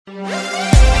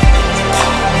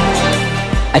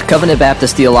At Covenant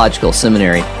Baptist Theological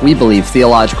Seminary, we believe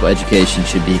theological education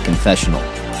should be confessional.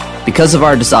 Because of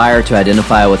our desire to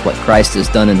identify with what Christ has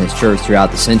done in His church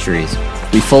throughout the centuries,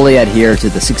 we fully adhere to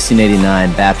the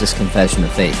 1689 Baptist Confession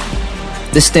of Faith.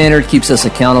 This standard keeps us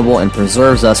accountable and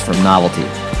preserves us from novelty.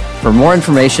 For more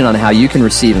information on how you can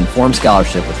receive informed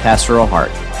scholarship with pastoral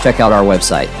heart, check out our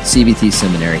website,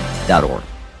 cbtseminary.org.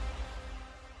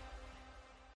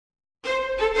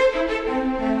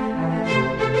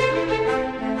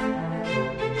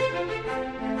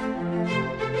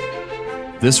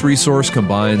 This resource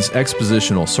combines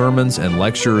expositional sermons and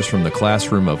lectures from the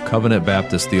classroom of Covenant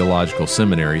Baptist Theological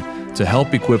Seminary to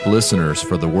help equip listeners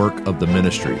for the work of the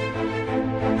ministry.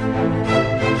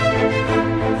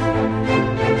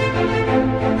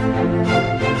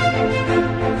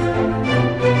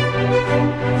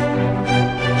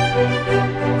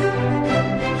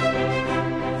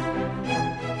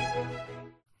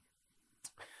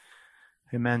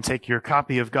 Amen. Take your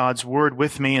copy of God's Word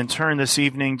with me and turn this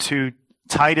evening to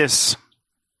Titus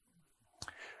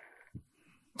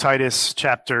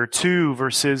chapter 2,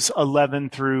 verses 11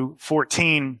 through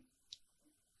 14.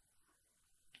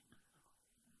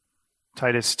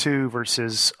 Titus 2,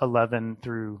 verses 11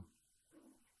 through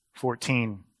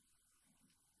 14.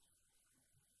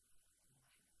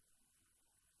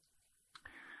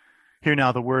 Hear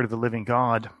now the word of the living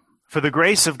God. For the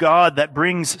grace of God that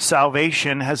brings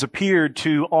salvation has appeared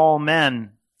to all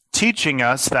men, teaching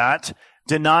us that,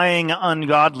 denying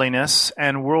ungodliness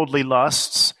and worldly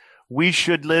lusts, we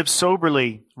should live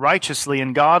soberly, righteously,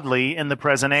 and godly in the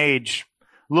present age,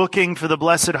 looking for the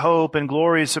blessed hope and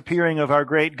glorious appearing of our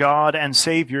great God and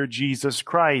Savior Jesus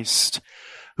Christ,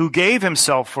 who gave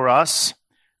Himself for us,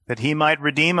 that He might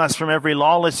redeem us from every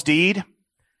lawless deed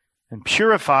and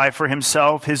purify for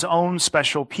Himself His own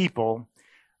special people,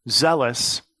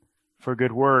 zealous for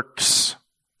good works.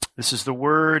 This is the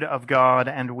word of God,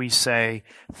 and we say,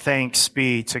 thanks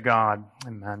be to God.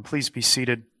 Amen. Please be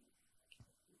seated.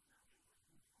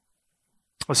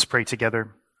 Let's pray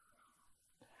together.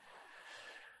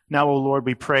 Now, O Lord,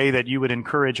 we pray that you would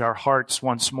encourage our hearts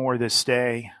once more this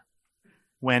day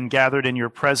when gathered in your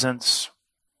presence.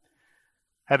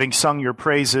 Having sung your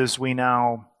praises, we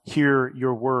now hear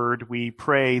your word. We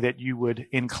pray that you would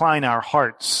incline our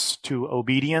hearts to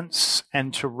obedience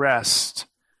and to rest.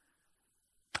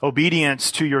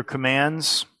 Obedience to your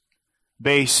commands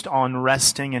based on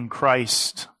resting in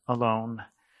Christ alone.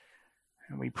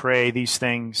 And we pray these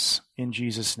things in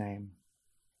Jesus' name.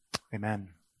 Amen.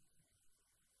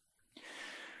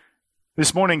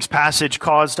 This morning's passage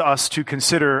caused us to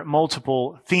consider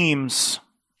multiple themes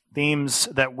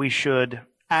that we should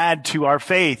add to our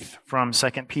faith from 2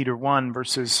 Peter 1,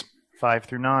 verses 5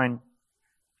 through 9.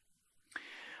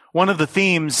 One of the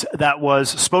themes that was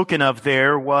spoken of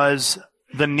there was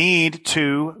the need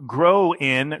to grow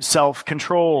in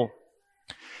self-control.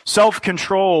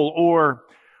 Self-control or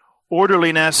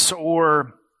orderliness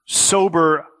or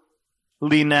soberliness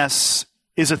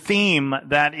is a theme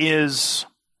that is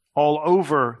all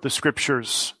over the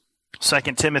Scriptures.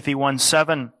 2 Timothy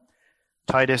 1:7,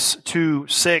 Titus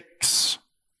 2:6,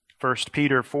 1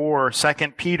 Peter 4,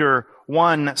 2 Peter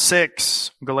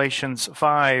 1:6, Galatians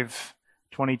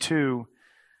 5:22.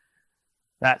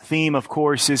 That theme, of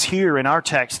course, is here in our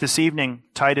text this evening,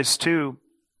 Titus 2.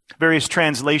 Various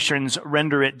translations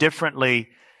render it differently.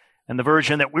 And the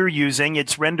version that we're using,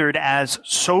 it's rendered as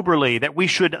soberly, that we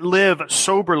should live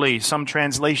soberly. Some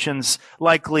translations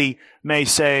likely may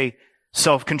say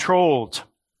self-controlled.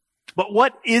 But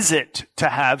what is it to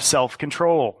have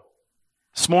self-control?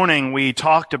 This morning we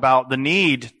talked about the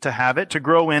need to have it, to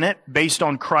grow in it, based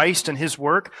on Christ and His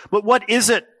work. But what is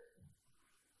it?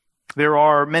 There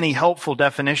are many helpful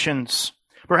definitions.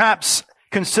 Perhaps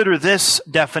consider this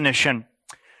definition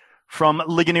from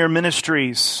Ligonier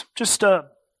Ministries, just a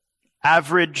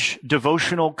average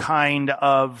devotional kind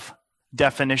of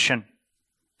definition.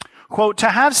 Quote, to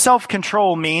have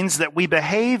self-control means that we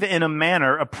behave in a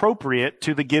manner appropriate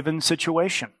to the given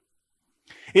situation.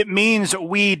 It means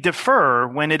we defer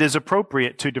when it is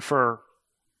appropriate to defer.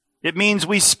 It means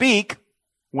we speak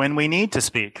when we need to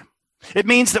speak. It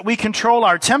means that we control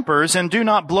our tempers and do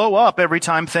not blow up every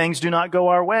time things do not go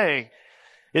our way.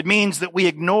 It means that we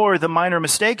ignore the minor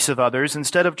mistakes of others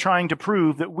instead of trying to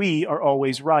prove that we are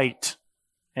always right.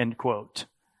 End quote.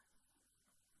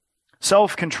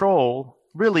 Self-control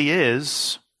really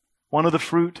is one of the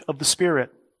fruit of the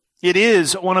Spirit. It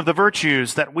is one of the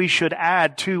virtues that we should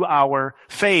add to our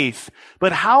faith.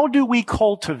 But how do we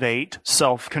cultivate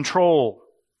self-control?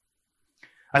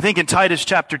 I think in Titus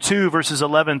chapter 2, verses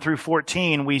 11 through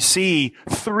 14, we see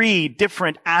three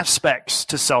different aspects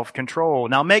to self-control.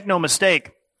 Now, make no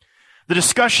mistake, The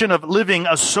discussion of living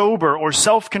a sober or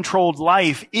self-controlled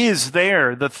life is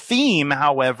there. The theme,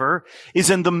 however, is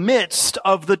in the midst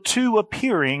of the two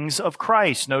appearings of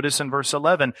Christ. Notice in verse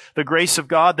 11, the grace of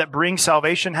God that brings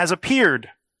salvation has appeared.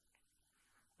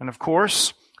 And of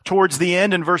course, towards the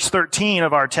end in verse 13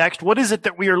 of our text, what is it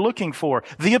that we are looking for?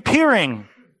 The appearing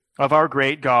of our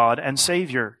great God and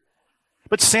Savior.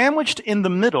 But sandwiched in the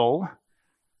middle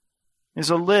is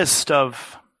a list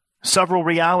of several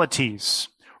realities.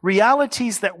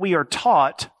 Realities that we are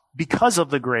taught because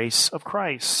of the grace of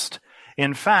Christ.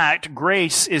 In fact,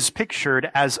 grace is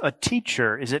pictured as a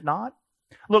teacher, is it not?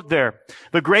 Look there.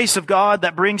 The grace of God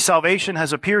that brings salvation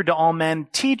has appeared to all men,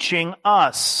 teaching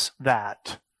us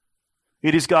that.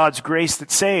 It is God's grace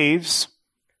that saves,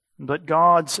 but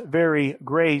God's very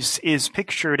grace is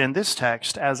pictured in this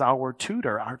text as our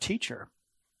tutor, our teacher.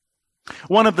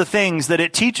 One of the things that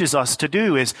it teaches us to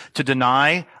do is to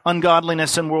deny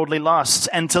ungodliness and worldly lusts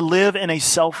and to live in a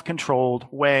self-controlled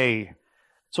way.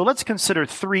 So let's consider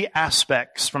three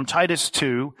aspects from Titus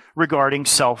 2 regarding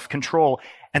self-control,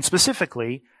 and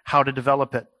specifically how to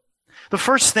develop it. The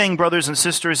first thing, brothers and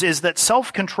sisters, is that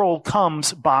self-control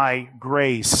comes by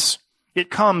grace. It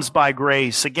comes by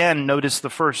grace. Again, notice the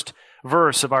first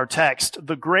verse of our text.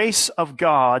 The grace of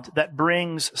God that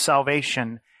brings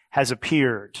salvation has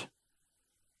appeared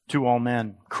to all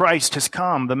men. Christ has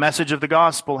come. The message of the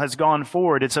gospel has gone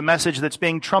forward. It's a message that's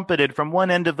being trumpeted from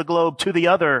one end of the globe to the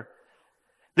other.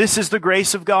 This is the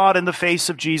grace of God in the face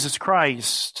of Jesus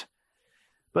Christ.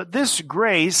 But this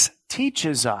grace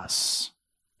teaches us.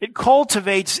 It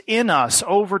cultivates in us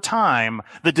over time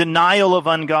the denial of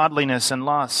ungodliness and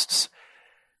lusts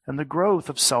and the growth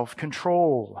of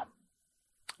self-control.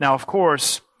 Now, of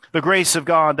course, the grace of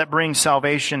God that brings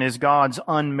salvation is God's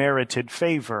unmerited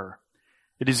favor.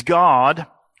 It is God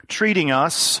treating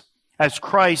us as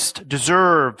Christ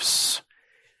deserves.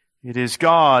 It is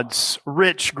God's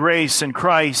rich grace in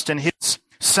Christ and His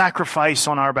sacrifice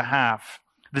on our behalf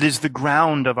that is the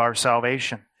ground of our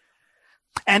salvation.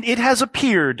 And it has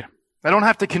appeared. I don't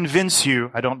have to convince you,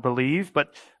 I don't believe,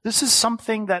 but this is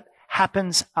something that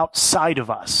happens outside of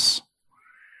us.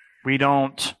 We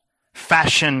don't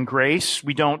fashion grace.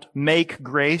 We don't make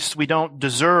grace. We don't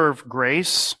deserve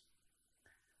grace.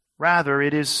 Rather,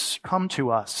 it has come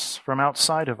to us from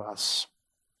outside of us.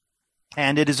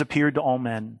 And it has appeared to all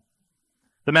men.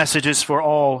 The message is for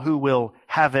all who will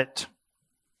have it.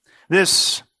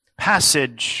 This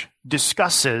passage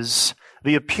discusses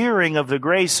the appearing of the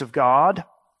grace of God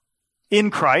in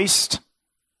Christ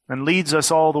and leads us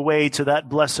all the way to that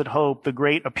blessed hope, the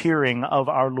great appearing of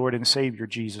our Lord and Savior,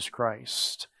 Jesus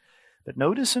Christ. But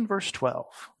notice in verse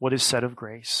 12 what is said of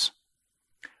grace.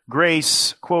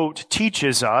 Grace, quote,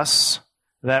 teaches us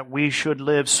that we should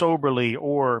live soberly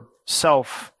or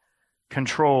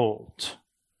self-controlled.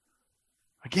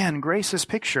 Again, grace is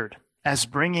pictured as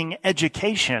bringing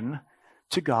education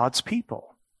to God's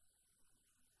people.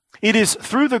 It is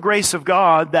through the grace of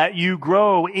God that you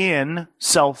grow in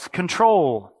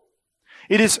self-control.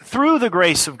 It is through the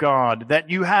grace of God that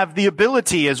you have the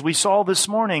ability, as we saw this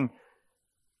morning,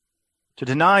 to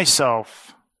deny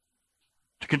self,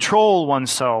 to control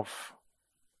oneself.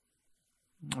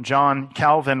 John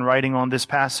Calvin, writing on this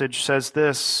passage, says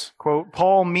this, quote,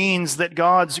 Paul means that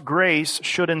God's grace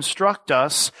should instruct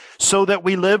us so that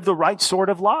we live the right sort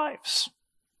of lives.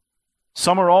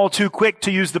 Some are all too quick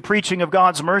to use the preaching of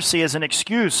God's mercy as an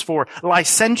excuse for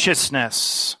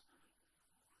licentiousness,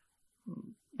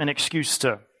 an excuse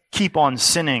to keep on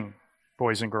sinning,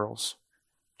 boys and girls.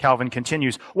 Calvin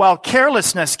continues, while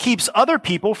carelessness keeps other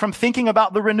people from thinking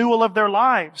about the renewal of their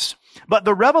lives, but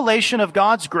the revelation of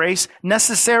God's grace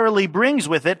necessarily brings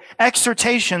with it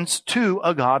exhortations to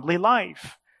a godly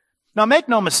life. Now make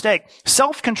no mistake,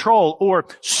 self-control or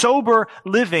sober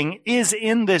living is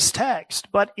in this text,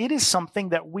 but it is something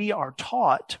that we are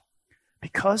taught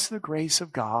because the grace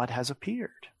of God has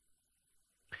appeared.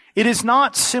 It is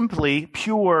not simply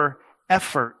pure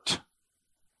effort.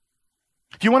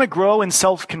 If you want to grow in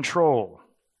self-control,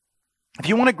 if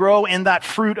you want to grow in that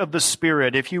fruit of the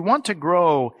Spirit, if you want to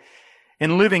grow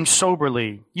in living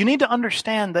soberly, you need to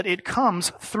understand that it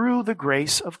comes through the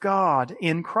grace of God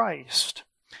in Christ.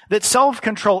 That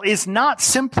self-control is not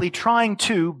simply trying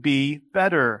to be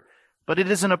better, but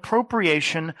it is an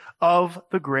appropriation of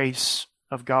the grace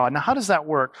of God. Now, how does that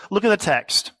work? Look at the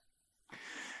text.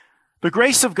 The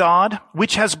grace of God,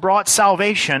 which has brought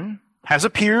salvation, has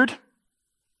appeared,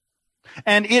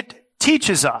 and it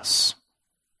teaches us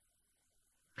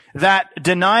that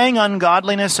denying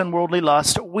ungodliness and worldly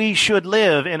lust, we should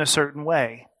live in a certain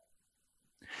way.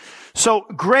 So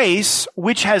grace,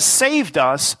 which has saved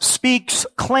us, speaks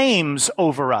claims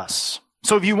over us.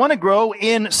 So if you want to grow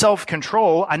in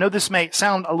self-control, I know this may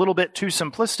sound a little bit too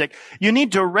simplistic, you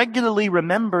need to regularly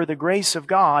remember the grace of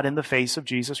God in the face of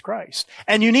Jesus Christ.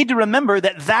 And you need to remember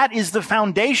that that is the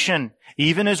foundation,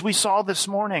 even as we saw this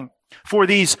morning, for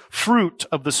these fruit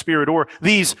of the Spirit or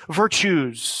these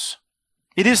virtues.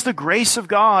 It is the grace of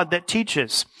God that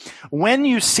teaches. When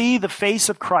you see the face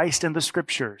of Christ in the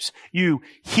Scriptures, you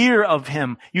hear of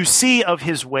Him, you see of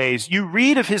His ways, you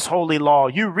read of His holy law,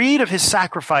 you read of His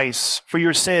sacrifice for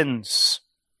your sins.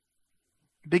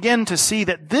 Begin to see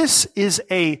that this is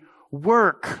a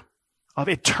work of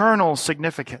eternal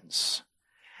significance.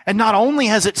 And not only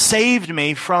has it saved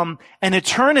me from an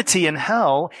eternity in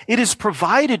hell, it has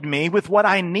provided me with what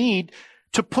I need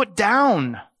to put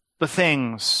down the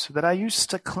things that I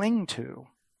used to cling to.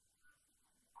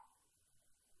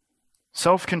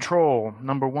 Self-control,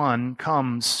 number one,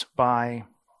 comes by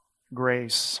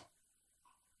grace.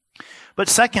 But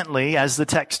secondly, as the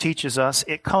text teaches us,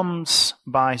 it comes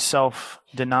by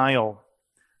self-denial.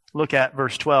 Look at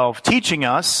verse 12. Teaching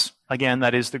us, again,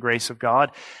 that is the grace of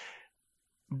God,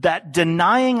 that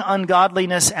denying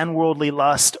ungodliness and worldly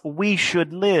lust, we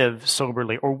should live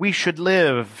soberly, or we should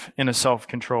live in a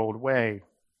self-controlled way.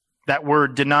 That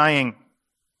word denying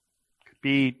could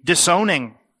be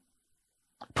disowning,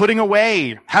 putting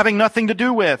away, having nothing to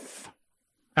do with.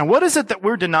 And what is it that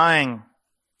we're denying?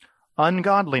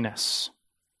 Ungodliness.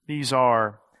 These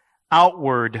are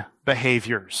outward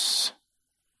behaviors.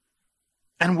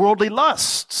 And worldly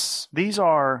lusts. These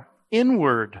are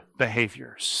inward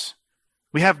behaviors.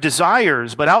 We have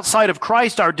desires, but outside of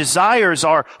Christ, our desires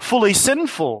are fully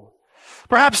sinful.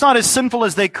 Perhaps not as sinful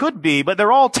as they could be, but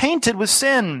they're all tainted with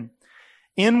sin.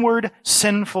 Inward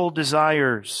sinful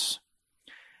desires.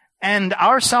 And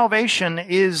our salvation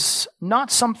is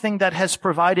not something that has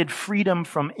provided freedom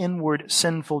from inward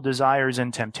sinful desires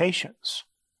and temptations.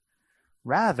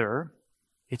 Rather,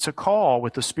 it's a call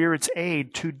with the Spirit's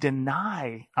aid to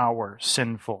deny our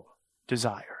sinful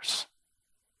desires.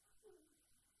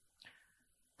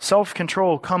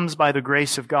 Self-control comes by the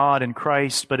grace of God in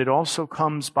Christ, but it also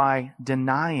comes by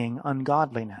denying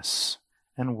ungodliness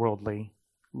and worldly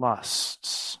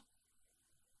lusts.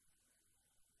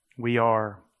 We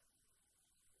are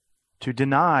to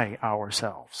deny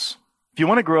ourselves. If you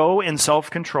want to grow in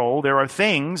self-control, there are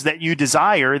things that you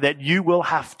desire that you will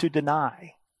have to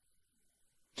deny.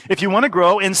 If you want to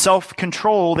grow in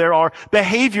self-control, there are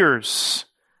behaviors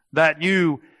that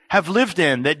you have lived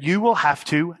in that you will have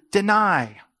to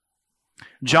deny.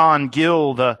 John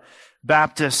Gill, the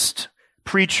Baptist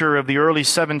preacher of the early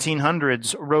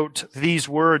 1700s, wrote these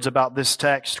words about this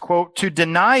text, quote, "To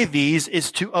deny these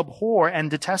is to abhor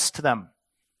and detest them,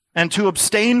 and to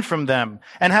abstain from them,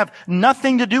 and have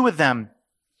nothing to do with them.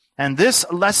 And this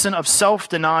lesson of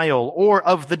self-denial, or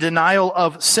of the denial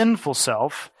of sinful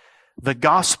self, the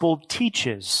gospel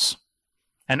teaches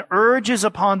and urges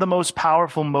upon the most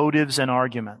powerful motives and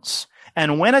arguments.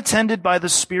 And when attended by the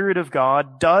Spirit of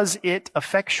God, does it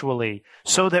effectually,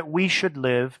 so that we should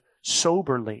live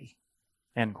soberly."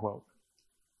 End quote.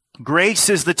 Grace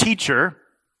is the teacher,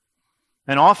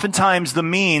 and oftentimes the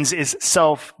means is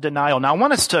self-denial. Now I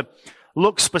want us to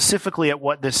look specifically at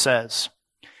what this says.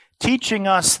 Teaching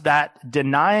us that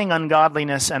denying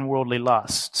ungodliness and worldly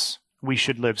lusts, we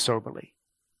should live soberly.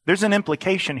 There's an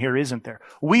implication here, isn't there?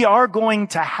 We are going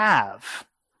to have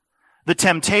the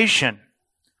temptation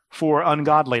for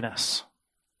ungodliness.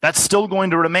 That's still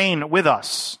going to remain with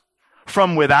us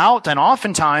from without and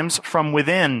oftentimes from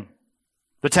within.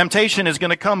 The temptation is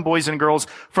going to come, boys and girls,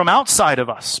 from outside of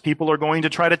us. People are going to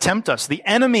try to tempt us. The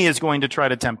enemy is going to try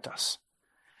to tempt us.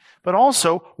 But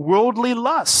also, worldly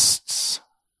lusts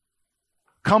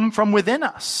come from within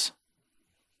us.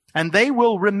 And they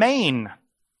will remain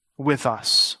with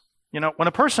us. You know, when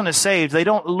a person is saved, they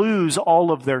don't lose all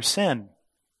of their sin.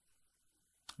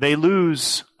 They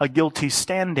lose a guilty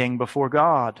standing before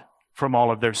God from all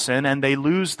of their sin, and they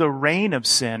lose the reign of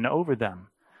sin over them.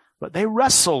 But they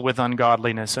wrestle with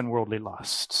ungodliness and worldly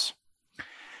lusts.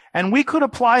 And we could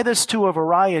apply this to a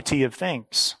variety of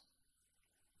things.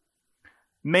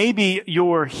 Maybe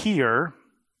you're here,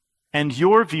 and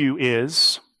your view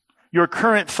is, your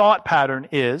current thought pattern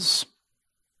is,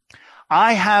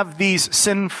 I have these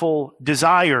sinful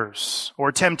desires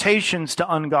or temptations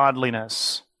to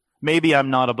ungodliness. Maybe I'm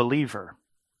not a believer.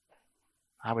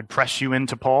 I would press you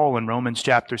into Paul in Romans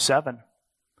chapter 7.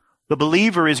 The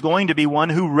believer is going to be one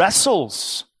who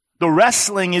wrestles. The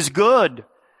wrestling is good.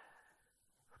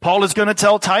 Paul is going to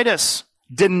tell Titus,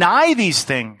 deny these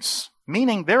things,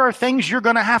 meaning there are things you're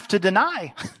going to have to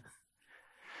deny.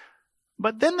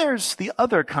 But then there's the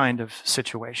other kind of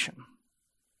situation.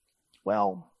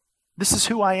 Well, this is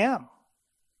who I am.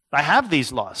 I have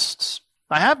these lusts.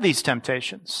 I have these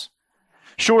temptations.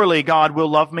 Surely God will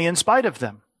love me in spite of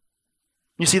them.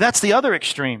 You see, that's the other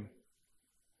extreme.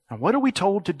 And what are we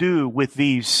told to do with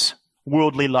these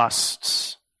worldly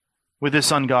lusts, with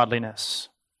this ungodliness?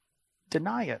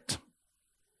 Deny it.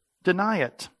 Deny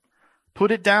it.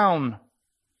 Put it down.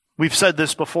 We've said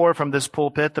this before from this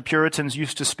pulpit. The Puritans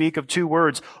used to speak of two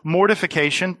words: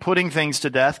 mortification, putting things to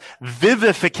death;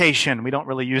 vivification. We don't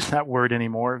really use that word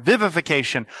anymore.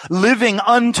 Vivification, living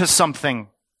unto something.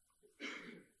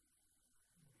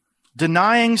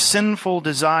 Denying sinful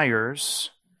desires,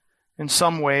 in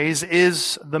some ways,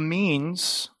 is the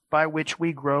means by which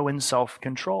we grow in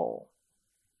self-control.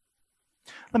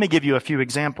 Let me give you a few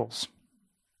examples.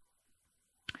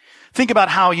 Think about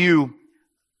how you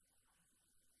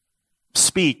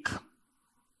speak.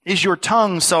 Is your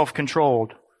tongue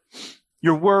self-controlled?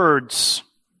 Your words?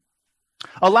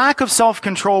 A lack of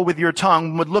self-control with your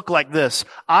tongue would look like this: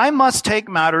 I must take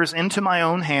matters into my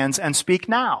own hands and speak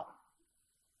now.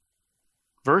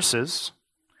 Versus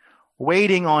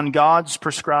waiting on God's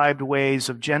prescribed ways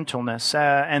of gentleness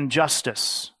and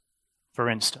justice, for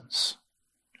instance.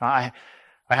 I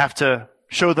have to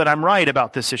show that I'm right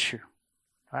about this issue.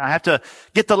 I have to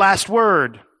get the last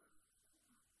word.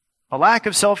 A lack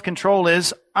of self-control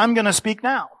is, I'm going to speak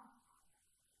now.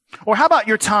 Or how about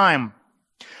your time?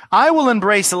 I will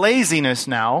embrace laziness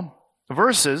now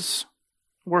versus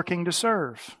working to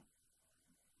serve.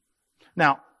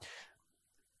 Now,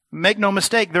 make no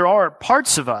mistake, there are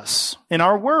parts of us in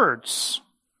our words.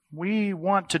 We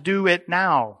want to do it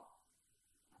now.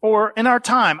 Or in our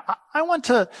time, I want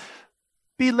to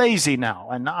be lazy now,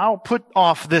 and I'll put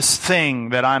off this thing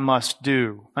that I must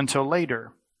do until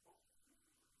later.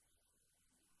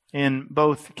 In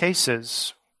both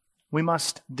cases, we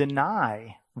must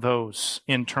deny those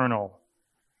internal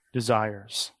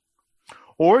desires.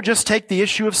 Or just take the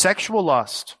issue of sexual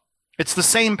lust. It's the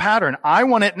same pattern. I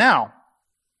want it now,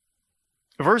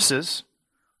 versus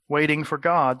waiting for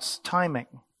God's timing.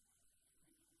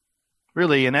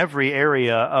 Really, in every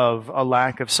area of a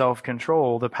lack of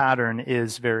self-control, the pattern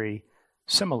is very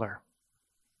similar.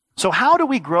 So how do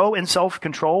we grow in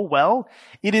self-control? Well,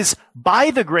 it is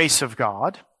by the grace of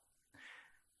God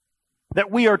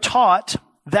that we are taught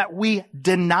that we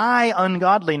deny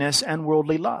ungodliness and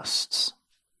worldly lusts,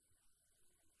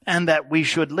 and that we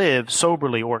should live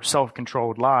soberly or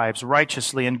self-controlled lives,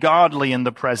 righteously and godly in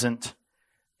the present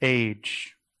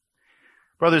age.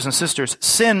 Brothers and sisters,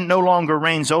 sin no longer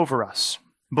reigns over us.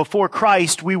 Before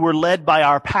Christ, we were led by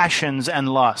our passions and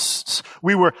lusts.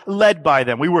 We were led by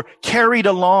them. We were carried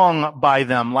along by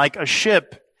them like a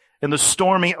ship in the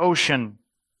stormy ocean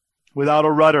without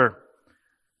a rudder.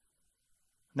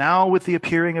 Now, with the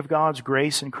appearing of God's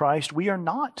grace in Christ, we are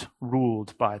not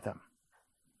ruled by them.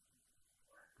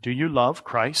 Do you love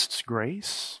Christ's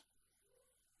grace?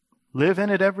 Live in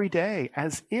it every day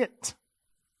as it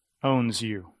owns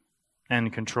you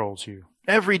and controls you.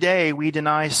 Every day we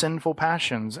deny sinful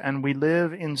passions and we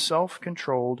live in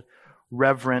self-controlled,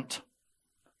 reverent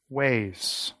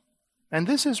ways. And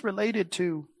this is related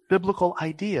to biblical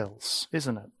ideals,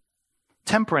 isn't it?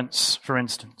 Temperance, for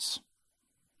instance.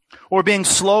 Or being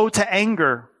slow to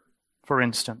anger, for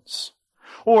instance.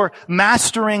 Or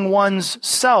mastering one's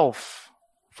self,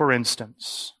 for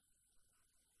instance.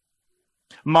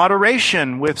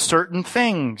 Moderation with certain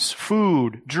things,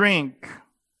 food, drink.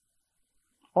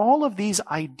 All of these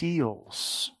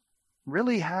ideals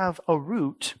really have a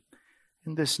root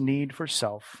in this need for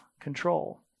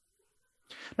self-control.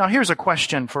 Now, here's a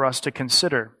question for us to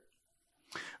consider.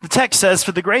 The text says,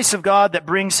 "For the grace of God that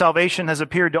brings salvation has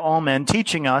appeared to all men,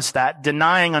 teaching us that,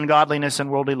 denying ungodliness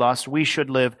and worldly lust, we should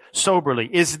live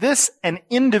soberly." Is this an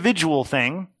individual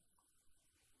thing,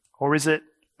 or is it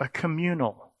a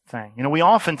communal thing? You know, we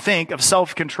often think of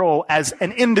self-control as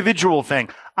an individual thing.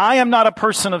 I am not a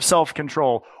person of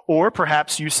self-control. Or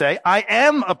perhaps you say, I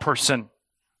am a person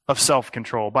of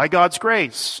self-control by God's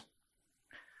grace.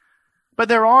 But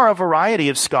there are a variety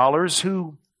of scholars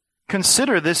who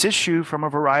consider this issue from a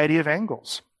variety of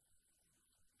angles.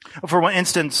 For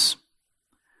instance,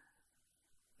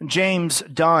 James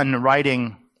Dunn,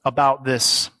 writing about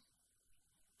this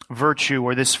virtue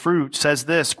or this fruit, says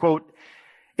this, quote,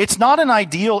 "It's not an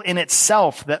ideal in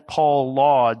itself that Paul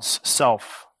lauds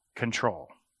self-control,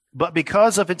 but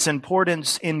because of its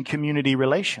importance in community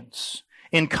relations,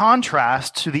 in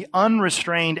contrast to the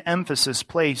unrestrained emphasis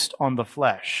placed on the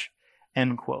flesh,"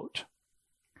 end quote.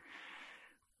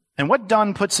 And what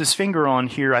Dunn puts his finger on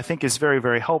here, I think, is very,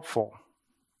 very helpful.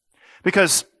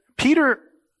 Because Peter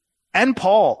and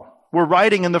Paul were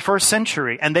writing in the first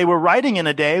century, and they were writing in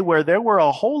a day where there were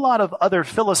a whole lot of other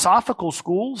philosophical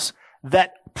schools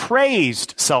that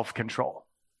praised self-control.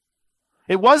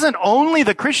 It wasn't only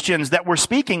the Christians that were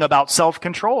speaking about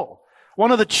self-control.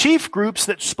 One of the chief groups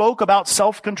that spoke about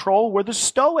self-control were the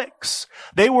Stoics.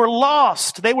 They were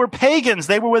lost. They were pagans.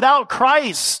 They were without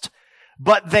Christ.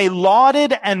 But they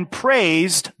lauded and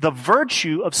praised the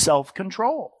virtue of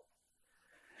self-control.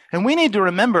 And we need to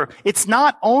remember, it's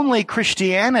not only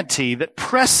Christianity that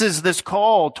presses this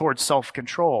call towards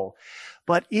self-control,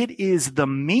 but it is the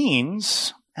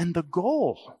means and the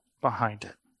goal behind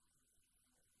it.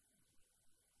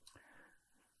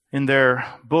 In their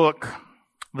book,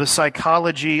 The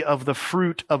Psychology of the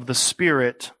Fruit of the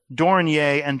Spirit,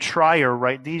 Dornier and Trier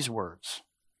write these words.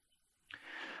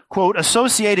 Quote,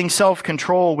 associating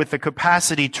self-control with the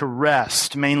capacity to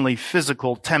rest, mainly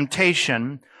physical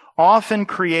temptation, often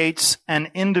creates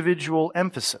an individual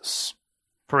emphasis.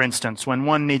 For instance, when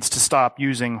one needs to stop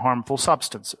using harmful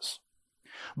substances.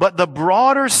 But the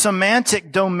broader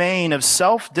semantic domain of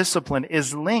self-discipline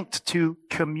is linked to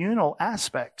communal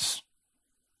aspects.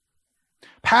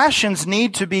 Passions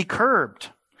need to be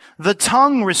curbed, the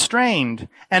tongue restrained,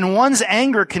 and one's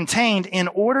anger contained in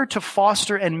order to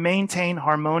foster and maintain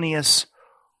harmonious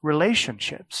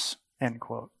relationships, end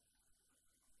quote.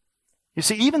 You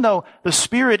see, even though the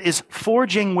Spirit is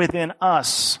forging within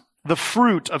us the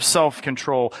fruit of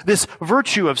self-control, this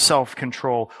virtue of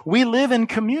self-control, we live in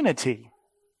community.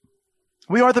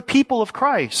 We are the people of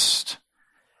Christ.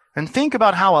 And think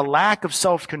about how a lack of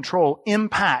self-control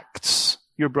impacts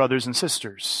your brothers and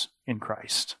sisters in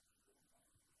Christ.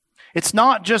 It's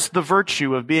not just the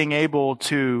virtue of being able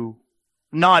to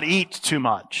not eat too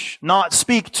much, not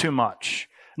speak too much,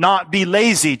 not be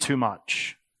lazy too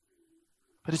much.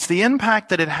 But it's the impact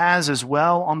that it has as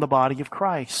well on the body of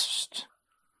Christ.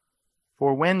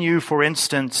 For when you, for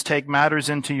instance, take matters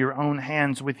into your own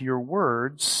hands with your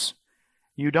words,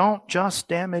 you don't just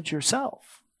damage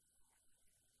yourself,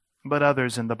 but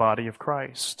others in the body of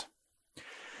Christ.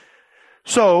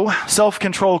 So,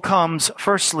 self-control comes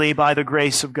firstly by the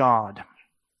grace of God.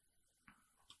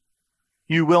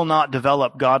 You will not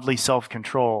develop godly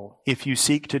self-control if you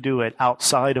seek to do it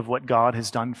outside of what God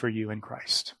has done for you in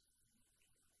Christ.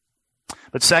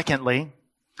 But secondly,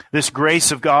 this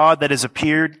grace of God that has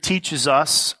appeared teaches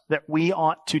us that we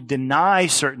ought to deny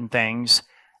certain things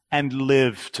and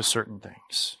live to certain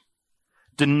things.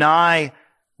 Deny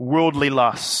worldly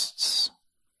lusts.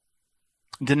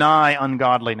 Deny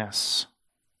ungodliness.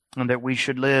 And that we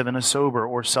should live in a sober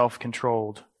or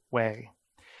self-controlled way.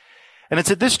 And it's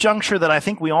at this juncture that I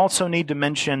think we also need to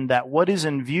mention that what is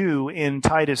in view in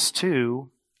Titus 2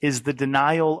 is the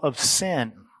denial of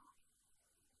sin.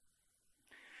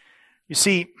 You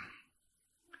see,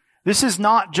 this is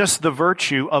not just the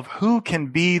virtue of who can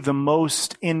be the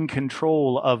most in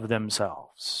control of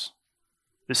themselves.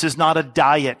 This is not a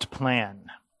diet plan.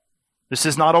 This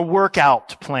is not a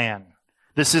workout plan.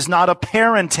 This is not a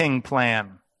parenting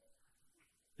plan.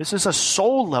 This is a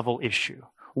soul-level issue.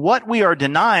 What we are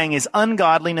denying is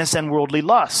ungodliness and worldly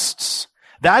lusts.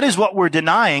 That is what we're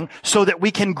denying so that we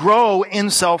can grow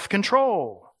in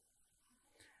self-control.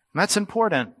 And that's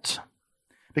important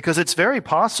because it's very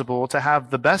possible to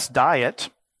have the best diet,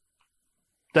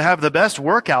 to have the best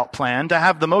workout plan, to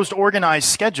have the most organized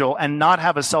schedule and not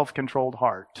have a self-controlled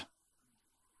heart.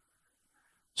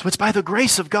 So it's by the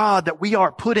grace of God that we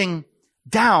are putting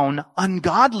down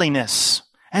ungodliness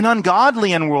and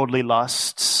ungodly and worldly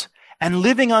lusts, and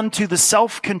living unto the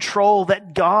self-control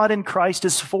that God in Christ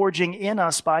is forging in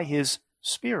us by His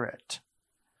Spirit.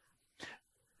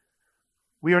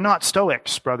 We are not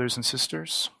Stoics, brothers and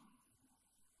sisters.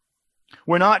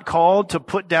 We're not called to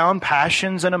put down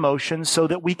passions and emotions so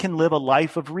that we can live a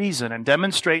life of reason and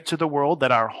demonstrate to the world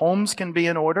that our homes can be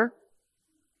in order,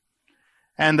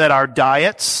 and that our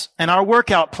diets and our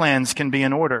workout plans can be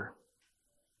in order.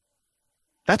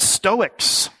 That's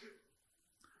Stoics.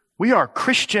 We are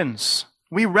Christians.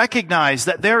 We recognize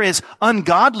that there is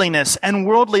ungodliness and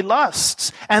worldly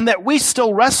lusts, and that we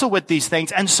still wrestle with these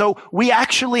things, and so we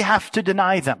actually have to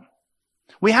deny them.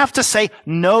 We have to say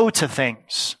no to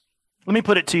things. Let me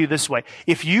put it to you this way.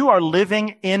 If you are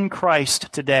living in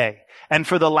Christ today, and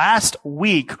for the last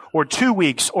week or 2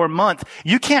 weeks or month,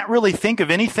 you can't really think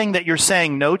of anything that you're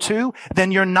saying no to,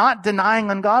 then you're not denying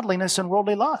ungodliness and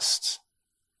worldly lusts.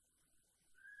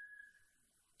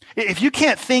 If you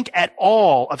can't think at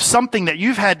all of something that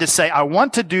you've had to say, I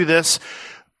want to do this,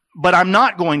 but I'm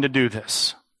not going to do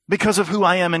this because of who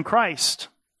I am in Christ,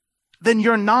 then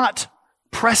you're not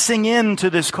pressing into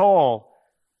this call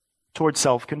towards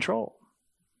self-control.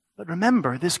 But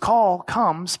remember, this call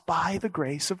comes by the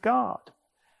grace of God.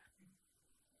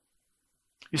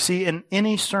 You see, in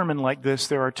any sermon like this,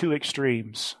 there are two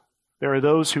extremes. There are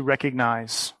those who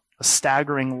recognize a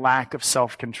staggering lack of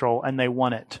self-control, and they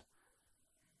want it.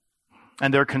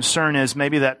 And their concern is,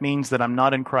 maybe that means that I'm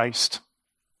not in Christ.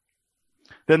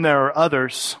 Then there are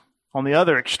others on the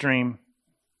other extreme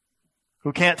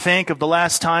who can't think of the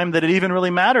last time that it even really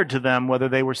mattered to them whether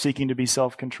they were seeking to be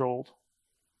self-controlled.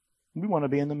 We want to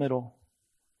be in the middle.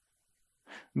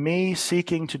 Me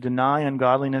seeking to deny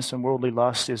ungodliness and worldly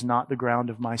lust is not the ground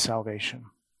of my salvation.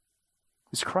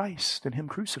 It's Christ and Him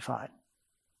crucified.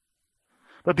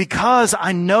 But because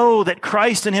I know that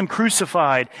Christ and Him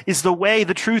crucified is the way,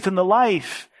 the truth, and the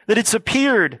life, that it's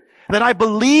appeared, that I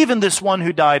believe in this one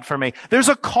who died for me, there's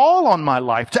a call on my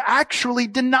life to actually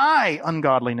deny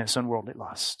ungodliness and worldly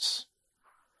lusts.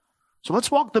 So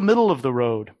let's walk the middle of the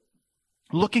road,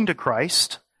 looking to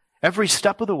Christ every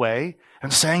step of the way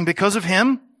and saying, because of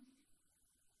Him,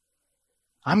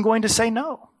 I'm going to say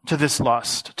no to this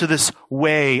lust, to this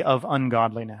way of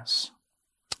ungodliness.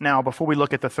 Now, before we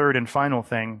look at the third and final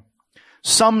thing,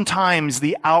 sometimes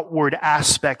the outward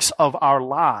aspects of our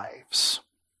lives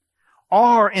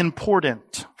are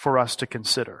important for us to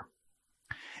consider.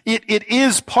 It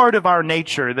is part of our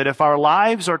nature that if our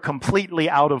lives are completely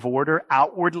out of order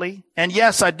outwardly, and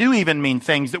yes, I do even mean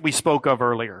things that we spoke of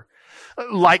earlier,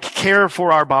 like care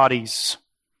for our bodies,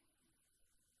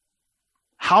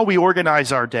 how we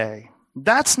organize our day,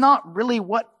 that's not really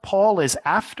what Paul is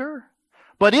after.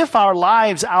 But if our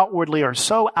lives outwardly are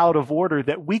so out of order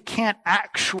that we can't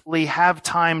actually have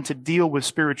time to deal with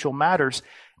spiritual matters,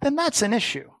 then that's an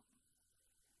issue.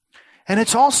 And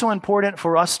it's also important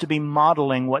for us to be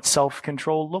modeling what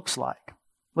self-control looks like.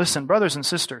 Listen, brothers and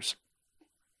sisters,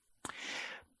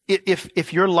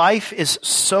 if your life is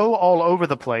so all over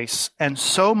the place and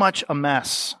so much a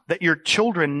mess that your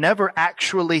children never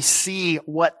actually see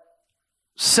what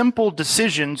simple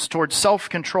decisions towards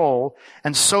self-control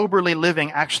and soberly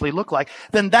living actually look like,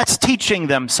 then that's teaching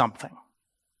them something.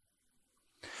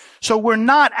 So we're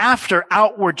not after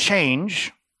outward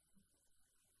change,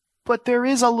 but there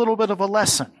is a little bit of a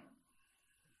lesson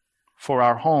for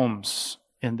our homes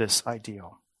in this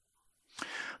ideal.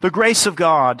 The grace of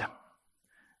God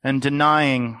and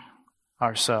denying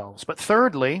ourselves. But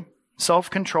thirdly,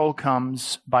 self-control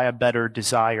comes by a better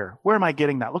desire. Where am I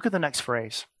getting that? Look at the next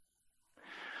phrase.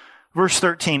 Verse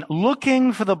 13,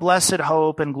 looking for the blessed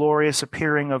hope and glorious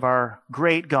appearing of our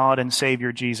great God and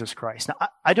Savior Jesus Christ. Now,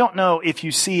 I don't know if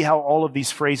you see how all of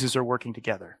these phrases are working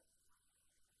together.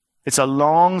 It's a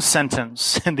long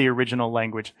sentence in the original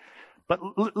language, but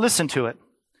listen to it.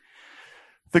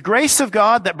 The grace of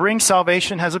God that brings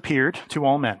salvation has appeared to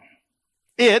all men.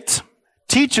 It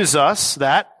teaches us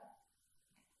that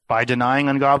by denying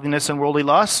ungodliness and worldly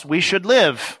lust, we should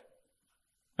live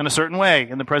in a certain way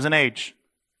in the present age.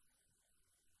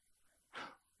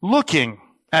 Looking,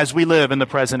 as we live in the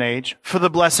present age, for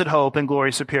the blessed hope and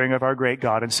glorious appearing of our great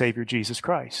God and Savior Jesus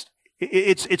Christ.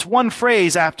 It's one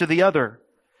phrase after the other.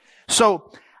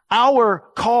 So, our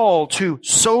call to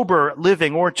sober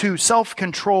living or to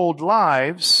self-controlled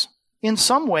lives, in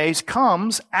some ways,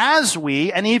 comes as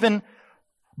we, and even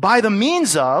by the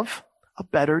means of, a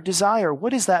better desire.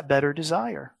 What is that better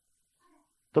desire?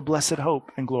 The blessed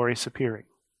hope and glorious appearing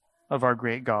of our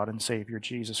great God and Savior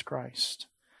Jesus Christ.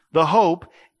 The hope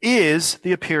is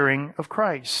the appearing of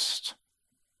Christ.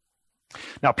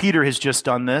 Now, Peter has just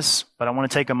done this, but I want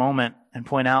to take a moment and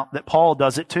point out that Paul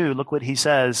does it too. Look what he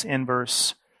says in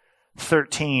verse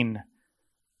 13.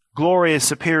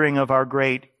 Glorious appearing of our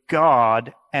great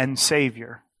God and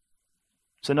Savior.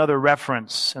 It's another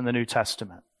reference in the New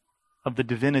Testament of the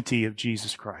divinity of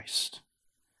Jesus Christ.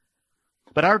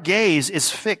 But our gaze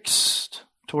is fixed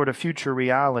toward a future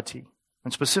reality,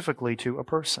 and specifically to a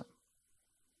person.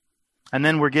 And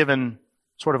then we're given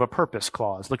sort of a purpose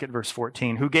clause. Look at verse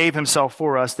 14. Who gave himself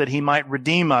for us that he might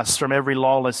redeem us from every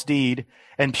lawless deed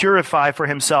and purify for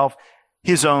himself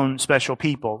his own special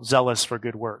people, zealous for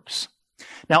good works.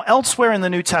 Now, elsewhere in the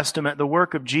New Testament, the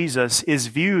work of Jesus is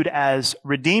viewed as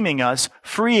redeeming us,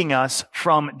 freeing us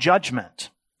from judgment,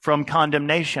 from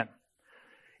condemnation.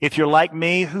 If you're like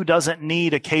me, who doesn't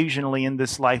need occasionally in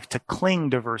this life to cling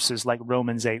to verses like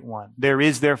Romans 8:1? There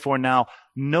is therefore now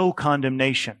no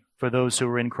condemnation for those who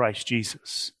are in Christ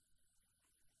Jesus.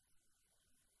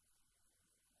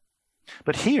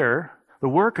 But here, the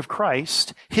work of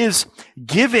Christ, His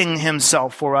giving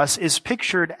Himself for us, is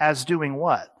pictured as doing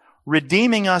what?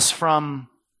 Redeeming us from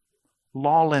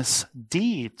lawless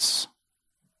deeds.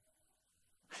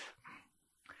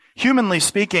 Humanly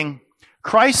speaking,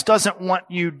 Christ doesn't want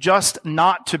you just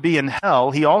not to be in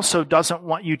hell. He also doesn't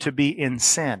want you to be in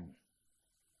sin.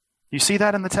 You see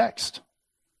that in the text?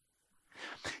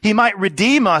 He might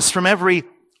redeem us from every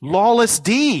lawless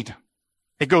deed.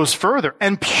 It goes further,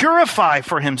 and purify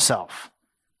for himself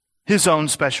his own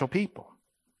special people.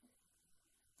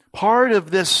 Part of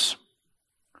this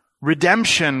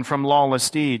redemption from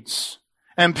lawless deeds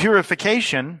and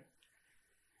purification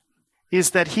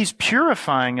is that he's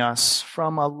purifying us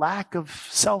from a lack of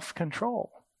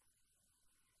self-control.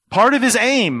 Part of his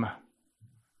aim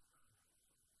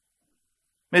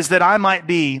is that I might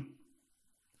be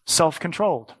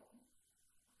self-controlled,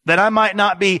 that I might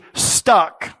not be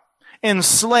stuck,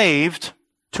 enslaved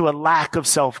to a lack of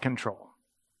self-control.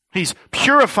 He's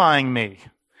purifying me.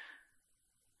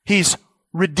 He's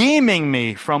redeeming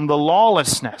me from the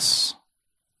lawlessness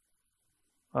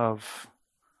of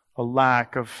a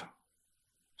lack of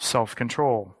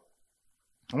self-control.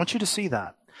 I want you to see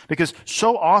that, because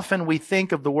so often we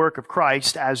think of the work of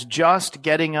Christ as just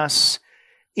getting us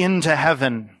into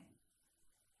heaven.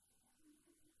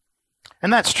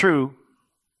 And that's true.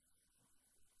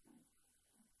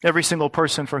 Every single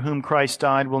person for whom Christ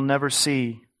died will never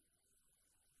see,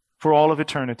 for all of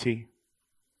eternity,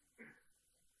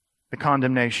 the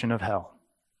condemnation of hell.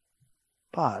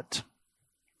 But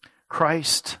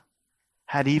Christ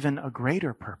had even a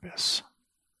greater purpose,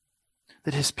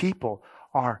 that his people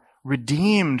are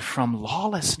redeemed from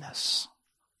lawlessness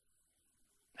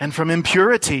and from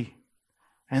impurity,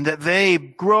 and that they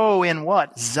grow in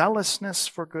what? Zealousness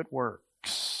for good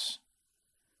works.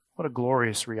 What a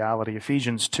glorious reality.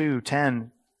 Ephesians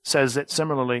 2:10 says that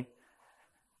similarly,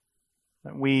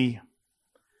 that we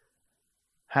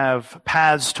have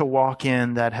paths to walk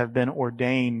in that have been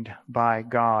ordained by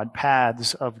God,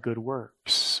 paths of good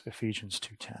works, Ephesians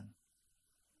 2:10.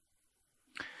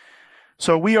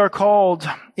 So we are called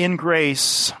in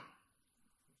grace,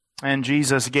 and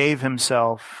Jesus gave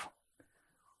himself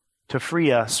to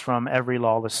free us from every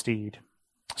lawless deed.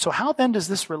 So how then does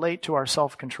this relate to our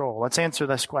self-control? Let's answer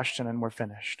this question and we're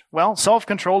finished. Well,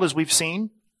 self-control, as we've seen,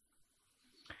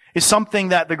 is something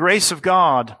that the grace of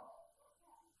God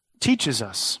teaches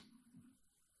us.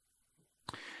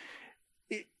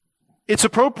 It's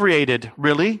appropriated,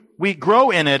 really. We grow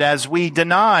in it as we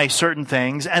deny certain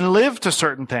things and live to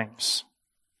certain things.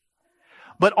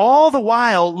 But all the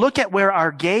while, look at where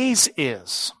our gaze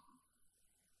is.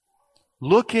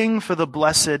 Looking for the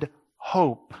blessed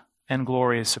hope and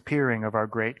glorious appearing of our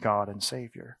great God and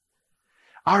Savior.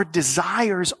 Our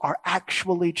desires are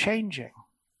actually changing.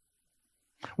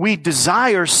 We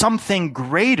desire something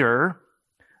greater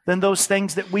than those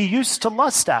things that we used to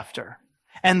lust after.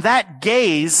 And that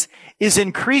gaze is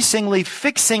increasingly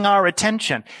fixing our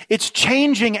attention. It's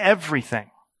changing everything.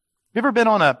 You ever been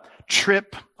on a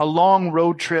trip, a long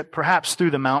road trip, perhaps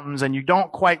through the mountains, and you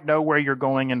don't quite know where you're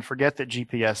going and forget that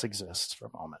GPS exists for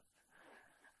a moment?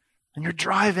 And you're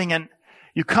driving and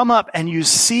you come up and you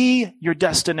see your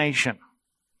destination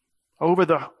over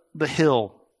the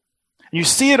hill. You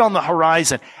see it on the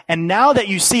horizon. And now that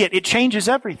you see it, it changes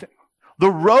everything. The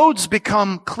roads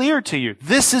become clear to you.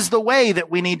 This is the way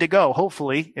that we need to go.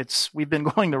 Hopefully, we've been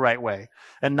going the right way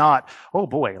and not, oh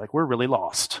boy, like we're really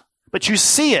lost. But you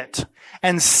see it,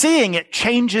 and seeing it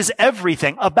changes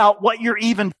everything about what you're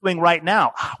even doing right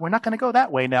now. We're not going to go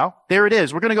that way now. There it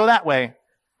is. We're going to go that way.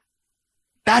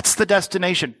 That's the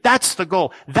destination. That's the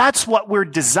goal. That's what we're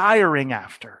desiring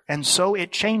after. And so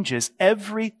it changes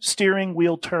every steering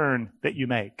wheel turn that you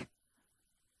make.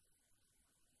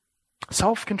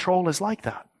 Self-control is like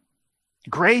that.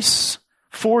 Grace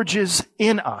forges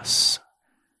in us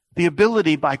the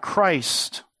ability by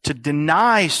Christ to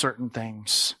deny certain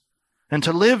things and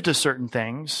to live to certain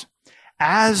things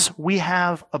as we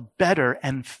have a better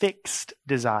and fixed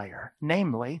desire,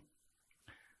 namely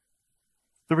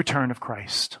the return of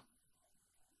Christ.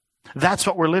 That's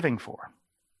what we're living for.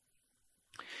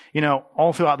 You know,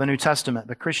 all throughout the New Testament,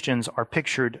 the Christians are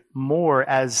pictured more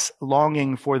as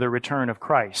longing for the return of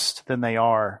Christ than they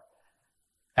are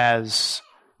as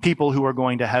people who are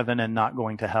going to heaven and not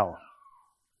going to hell.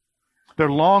 They're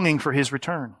longing for his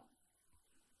return.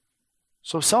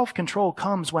 So self-control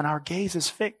comes when our gaze is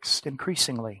fixed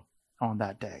increasingly on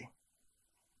that day.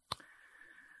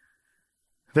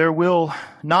 There will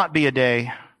not be a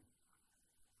day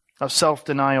of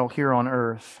self-denial here on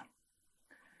earth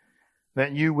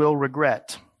that you will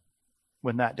regret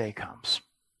when that day comes.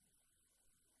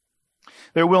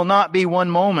 There will not be one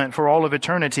moment for all of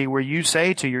eternity where you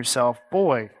say to yourself,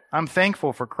 boy, I'm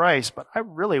thankful for Christ, but I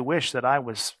really wish that I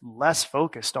was less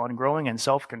focused on growing in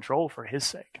self-control for his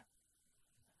sake.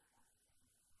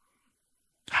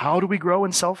 How do we grow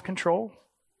in self-control?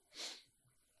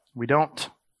 We don't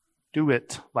do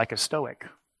it like a Stoic.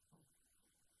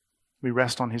 We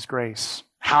rest on his grace.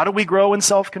 How do we grow in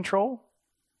self-control?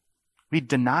 We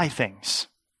deny things.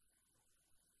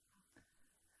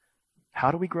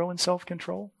 How do we grow in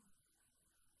self-control?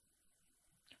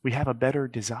 We have a better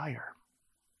desire.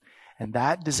 And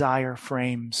that desire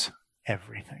frames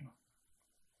everything.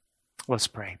 Let's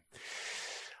pray.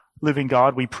 Living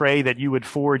God, we pray that you would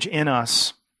forge in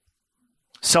us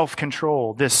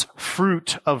self-control, this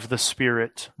fruit of the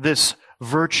Spirit, this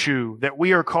virtue that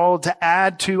we are called to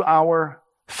add to our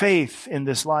faith in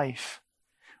this life.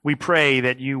 We pray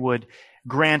that you would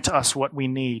grant us what we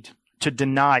need to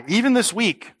deny, even this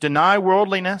week, deny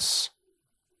worldliness,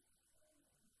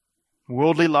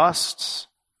 worldly lusts,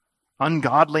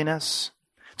 ungodliness,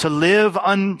 to live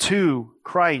unto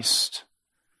Christ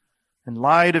in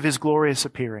light of his glorious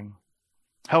appearing.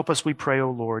 Help us, we pray,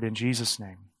 O Lord, in Jesus'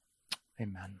 name.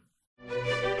 Amen.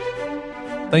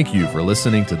 Thank you for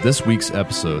listening to this week's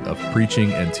episode of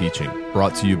Preaching and Teaching,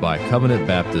 brought to you by Covenant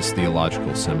Baptist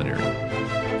Theological Seminary.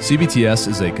 CBTS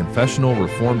is a confessional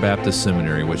Reformed Baptist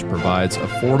seminary which provides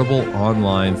affordable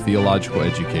online theological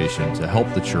education to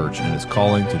help the church in its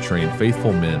calling to train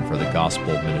faithful men for the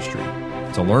gospel ministry.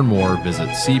 To learn more, visit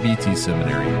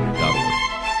cbtseminary.org.